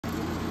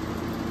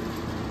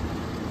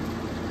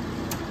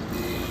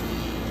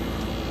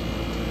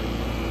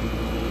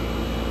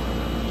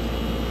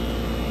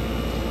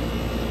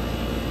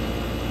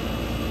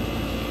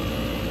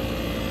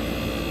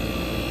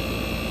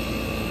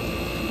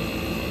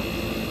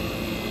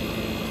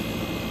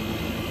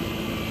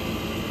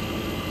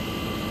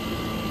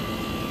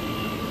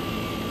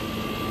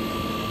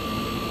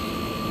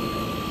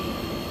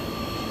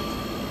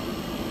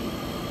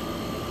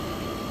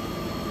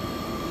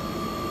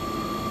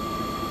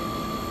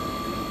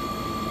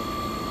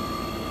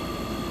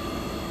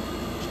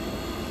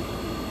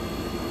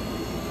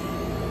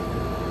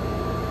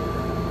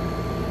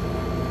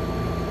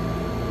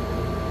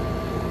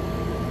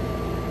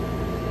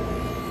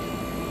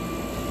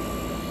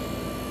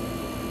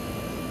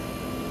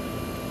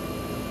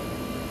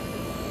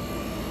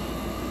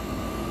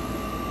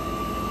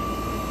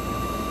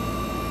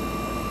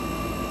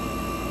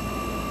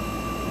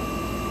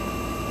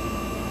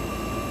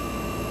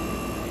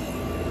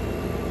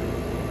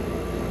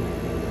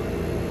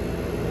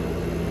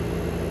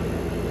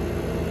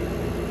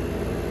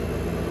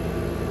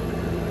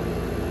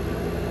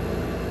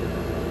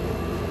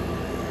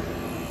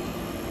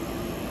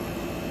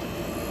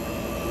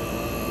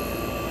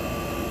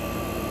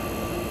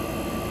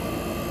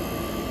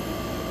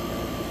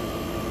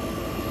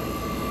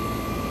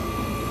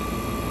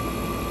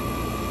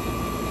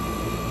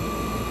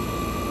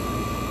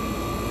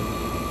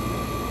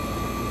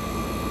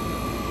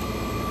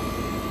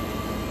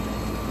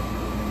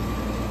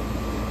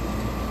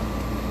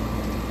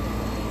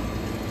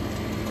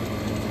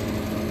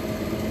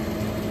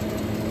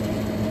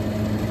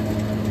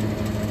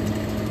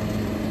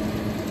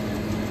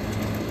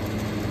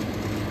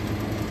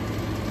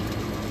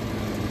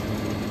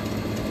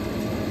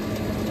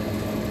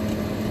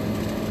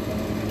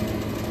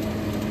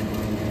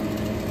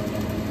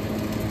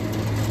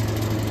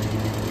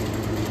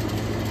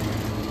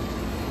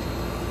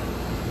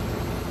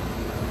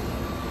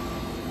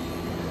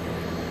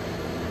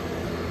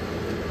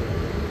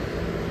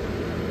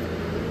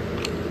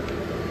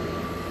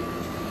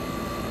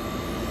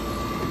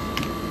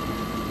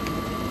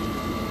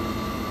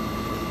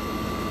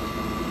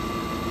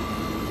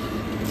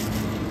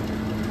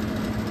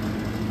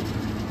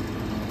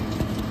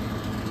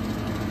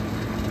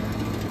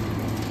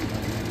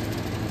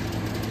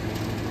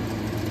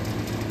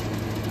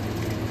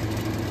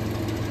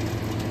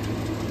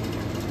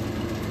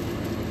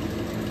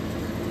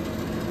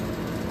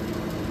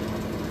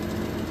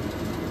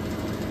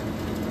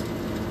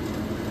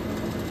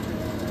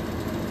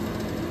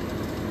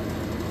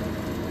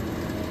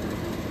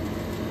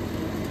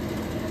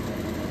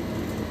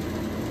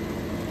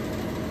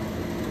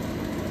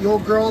The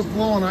old girl's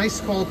blowing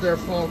ice cold there,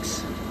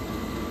 folks.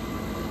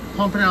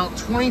 Pumping out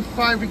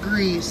 25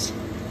 degrees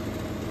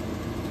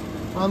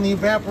on the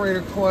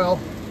evaporator coil.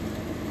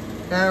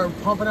 And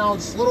we're pumping out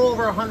just a little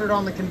over 100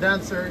 on the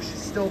condenser.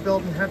 She's still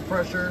building head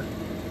pressure.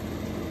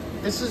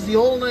 This is the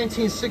old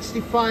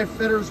 1965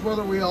 Fedder's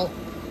weather wheel,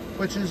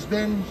 which has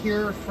been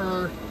here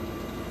for,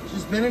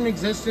 just been in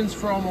existence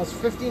for almost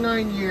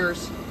 59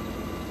 years.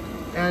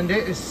 And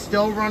it is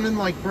still running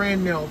like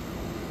brand new.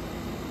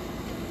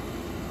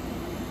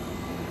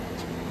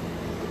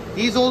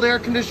 These old air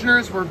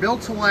conditioners were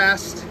built to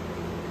last.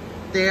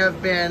 They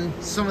have been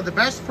some of the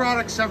best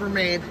products ever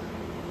made.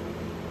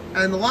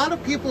 And a lot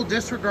of people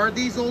disregard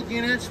these old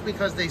units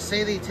because they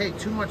say they take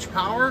too much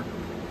power.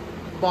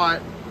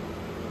 But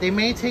they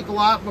may take a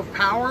lot of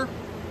power,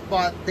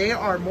 but they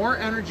are more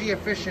energy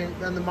efficient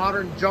than the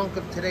modern junk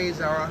of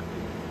today's era.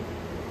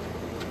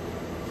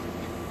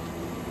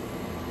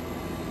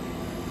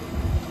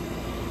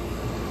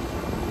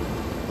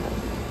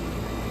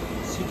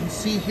 You can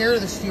see here,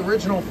 this is the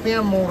original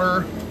fan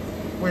motor,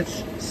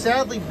 which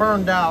sadly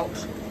burned out.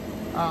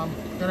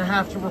 Gonna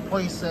have to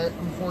replace it,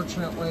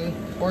 unfortunately,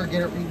 or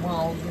get it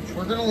rewound, which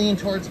we're gonna lean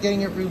towards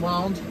getting it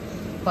rewound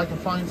if I can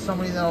find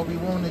somebody that'll be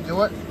willing to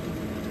do it.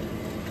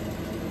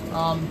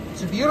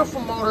 It's a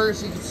beautiful motor.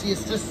 As you can see,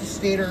 it's just a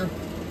stator.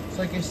 So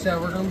like I said,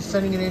 we're gonna be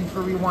sending it in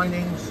for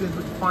rewinding as soon as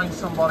we can find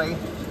somebody.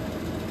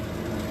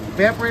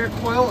 Evaporator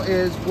coil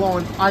is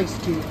blowing ice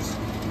cubes.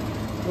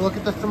 You look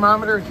at the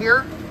thermometer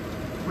here.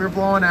 We're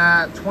blowing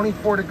at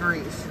 24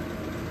 degrees.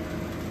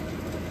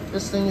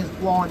 This thing is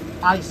blowing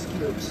ice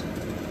cubes.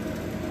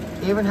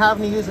 Even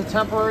having to use a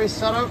temporary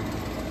setup,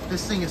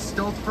 this thing is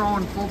still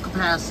throwing full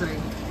capacity.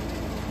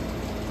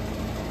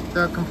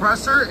 The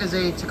compressor is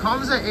a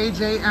Tecumseh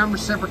AJM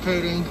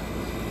reciprocating.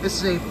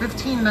 This is a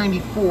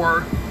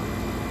 1594.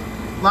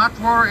 Locked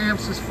rotor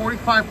amps is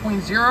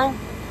 45.0.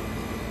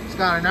 It's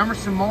got an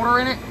Emerson motor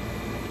in it.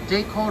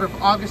 Date code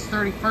of August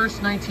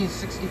 31st,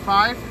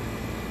 1965.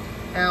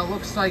 And it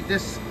looks like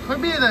this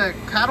could be the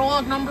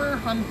catalog number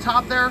on the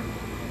top there,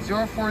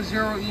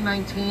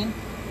 040E19.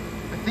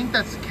 I think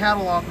that's the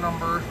catalog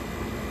number.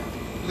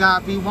 You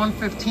got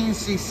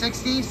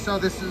V115C60, so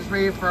this is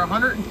rated for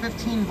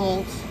 115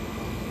 volts.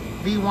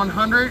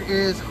 V100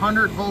 is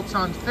 100 volts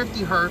on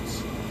 50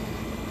 hertz.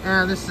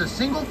 And this is a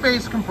single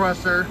phase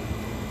compressor.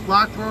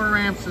 Locked rotor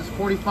amps is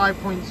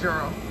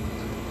 45.0.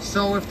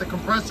 So if the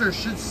compressor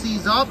should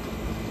seize up,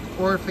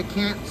 or if it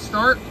can't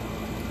start,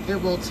 it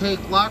will take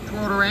locked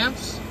rotor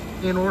amps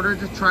in order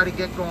to try to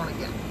get going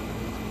again.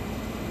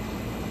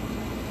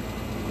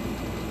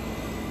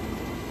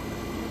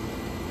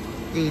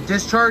 The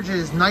discharge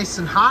is nice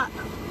and hot.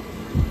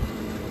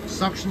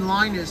 Suction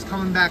line is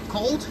coming back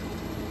cold.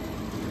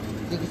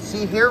 You can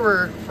see here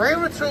we're right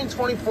between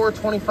 24 and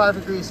 25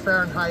 degrees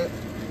Fahrenheit.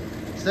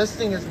 So this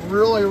thing is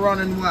really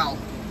running well.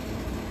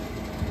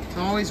 It's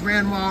always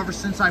ran well ever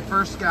since I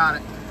first got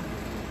it.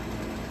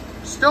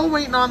 Still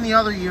waiting on the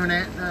other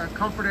unit, the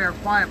Comfort Air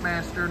Quiet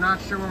Master.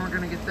 Not sure when we're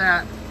going to get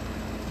that.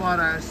 But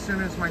as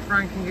soon as my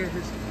friend can get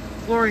his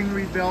flooring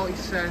rebuilt, he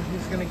said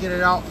he's going to get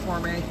it out for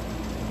me.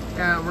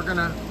 And we're going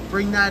to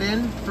bring that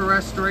in for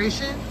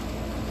restoration.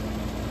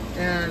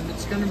 And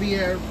it's going to be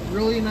a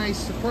really nice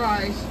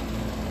surprise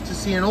to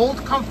see an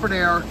old Comfort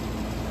Air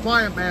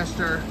Quiet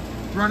Master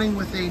running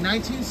with a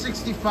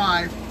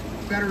 1965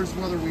 Fedder's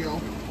weather wheel.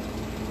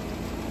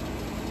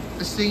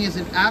 This thing is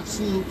an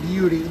absolute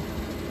beauty.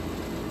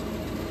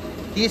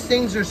 These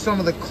things are some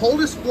of the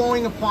coldest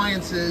blowing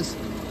appliances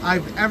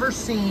I've ever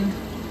seen.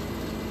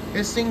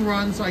 This thing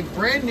runs like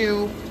brand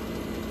new,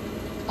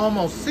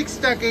 almost 6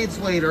 decades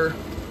later.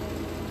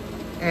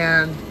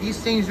 And these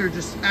things are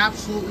just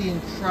absolutely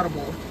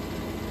incredible.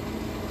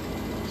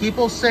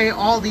 People say,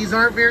 oh, these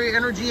aren't very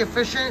energy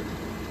efficient.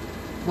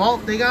 Well,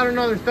 they got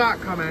another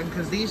thought coming,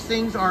 because these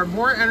things are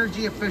more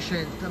energy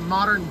efficient than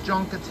modern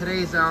junk of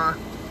today's era.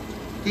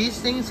 These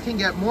things can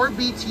get more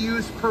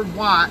BTUs per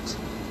watt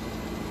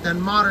than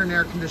modern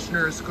air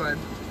conditioners could.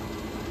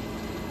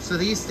 So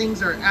these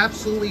things are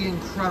absolutely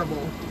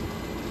incredible.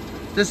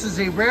 This is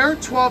a rare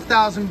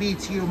 12,000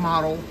 BTU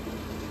model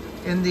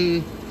in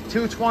the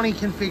 220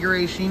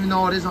 configuration, even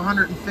though it is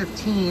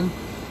 115.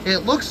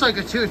 It looks like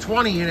a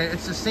 220 unit.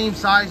 It's the same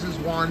size as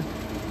one.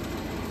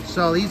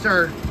 So these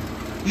are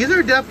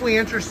definitely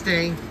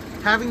interesting,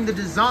 having the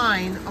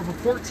design of a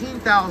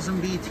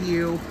 14,000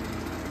 BTU,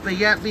 but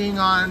yet being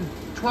on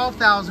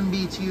 12,000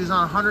 BTUs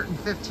on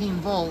 115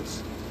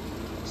 volts.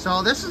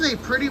 So this is a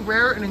pretty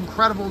rare and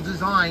incredible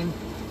design.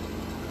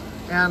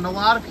 And a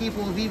lot of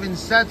people have even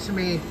said to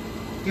me,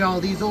 you know,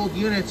 these old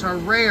units are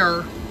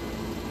rare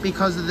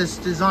because of this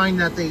design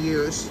that they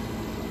use.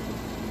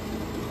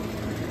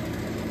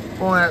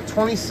 Going at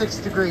 26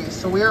 degrees,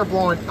 so we are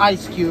blowing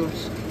ice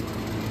cubes.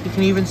 You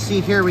can even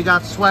see here we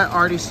got sweat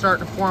already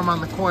starting to form on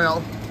the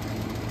coil.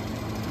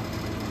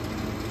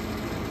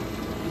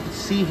 You can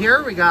see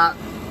here we got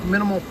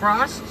minimal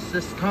frost.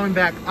 This is coming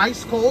back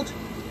ice cold.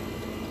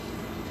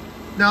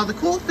 Now the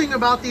cool thing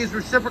about these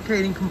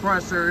reciprocating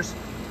compressors,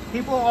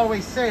 people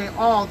always say,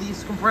 oh,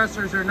 these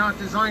compressors are not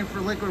designed for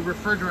liquid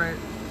refrigerant.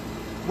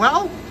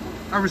 Well,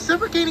 a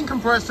reciprocating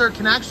compressor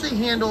can actually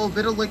handle a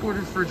bit of liquid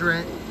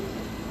refrigerant.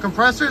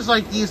 Compressors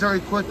like these are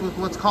equipped with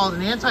what's called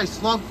an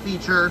anti-slug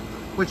feature,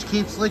 which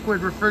keeps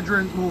liquid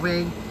refrigerant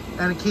moving,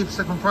 and it keeps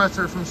the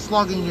compressor from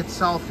slugging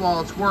itself while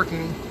it's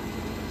working.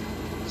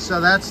 So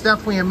that's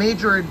definitely a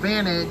major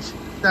advantage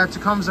that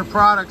Tecumseh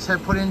Products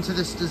have put into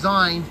this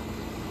design,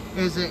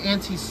 is an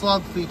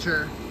anti-slug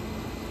feature.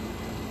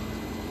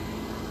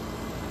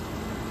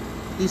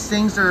 These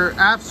things are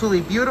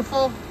absolutely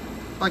beautiful.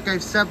 Like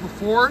I've said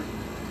before,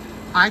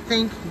 I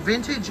think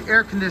vintage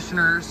air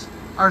conditioners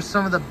are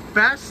some of the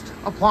best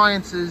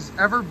appliances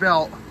ever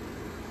built.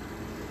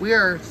 We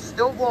are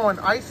still blowing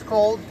ice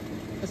cold.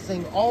 This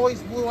thing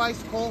always blew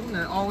ice cold, and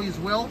it always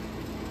will.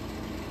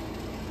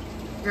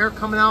 Air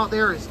coming out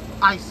there is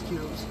ice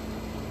cubes.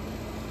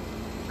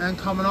 And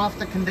coming off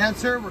the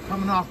condenser, we're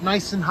coming off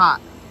nice and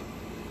hot.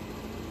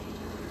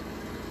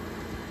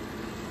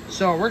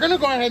 So we're gonna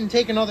go ahead and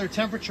take another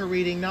temperature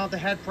reading now the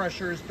head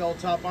pressure is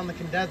built up on the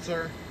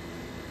condenser.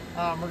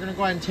 We're gonna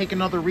go ahead and take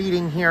another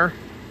reading here.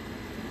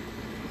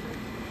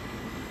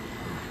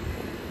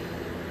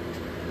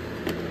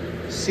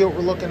 See what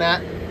we're looking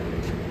at.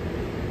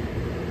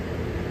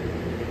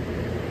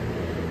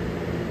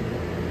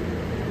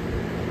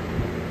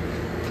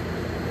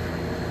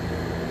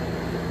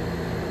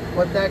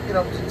 Let that get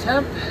up to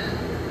temp.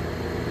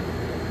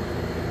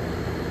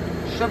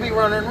 Should be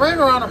running right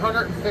around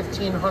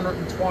 115,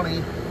 120.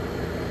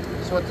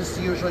 That's what this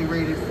is usually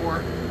rated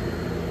for.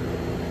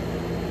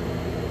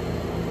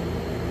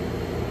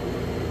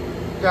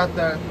 Got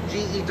the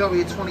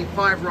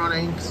GEW25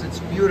 running because it's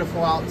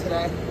beautiful out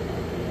today.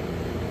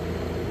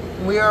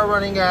 We are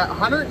running at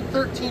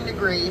 113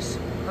 degrees,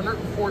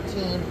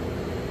 114.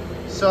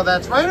 So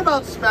that's right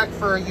about spec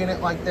for a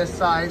unit like this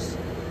size.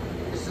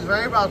 This is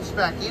right about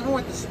spec. Even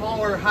with the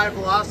smaller high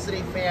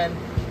velocity fan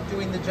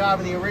doing the job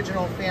of the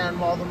original fan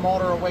while the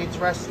motor awaits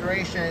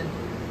restoration,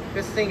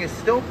 this thing is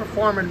still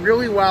performing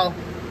really well.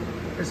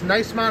 There's a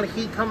nice amount of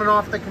heat coming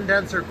off the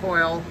condenser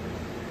coil,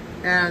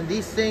 and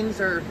these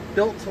things are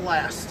built to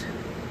last.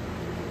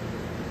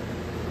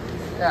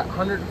 At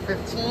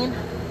 115.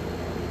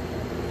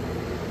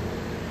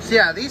 So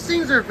yeah, these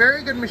things are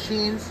very good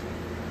machines.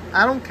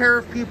 I don't care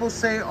if people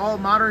say, oh,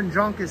 modern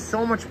junk is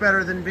so much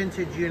better than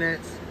vintage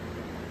units.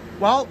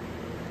 Well,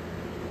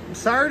 I'm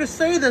sorry to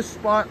say this,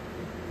 but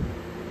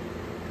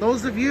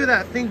those of you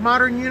that think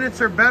modern units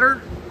are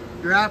better,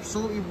 you're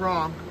absolutely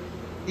wrong.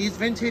 These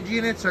vintage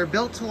units are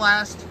built to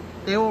last.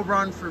 They will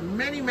run for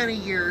many, many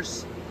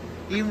years,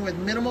 even with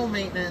minimal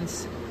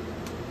maintenance,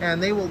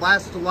 and they will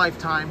last a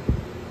lifetime.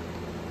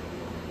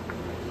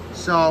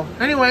 So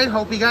anyway,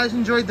 hope you guys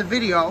enjoyed the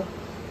video.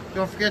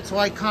 Don't forget to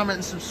like, comment,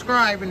 and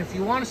subscribe. And if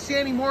you want to see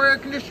any more air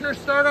conditioner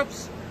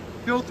startups,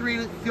 feel free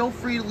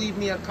to leave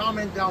me a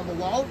comment down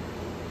below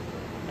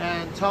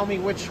and tell me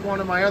which one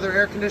of my other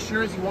air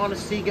conditioners you want to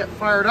see get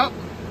fired up,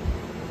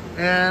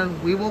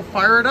 and we will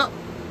fire it up.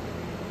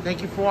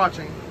 Thank you for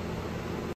watching.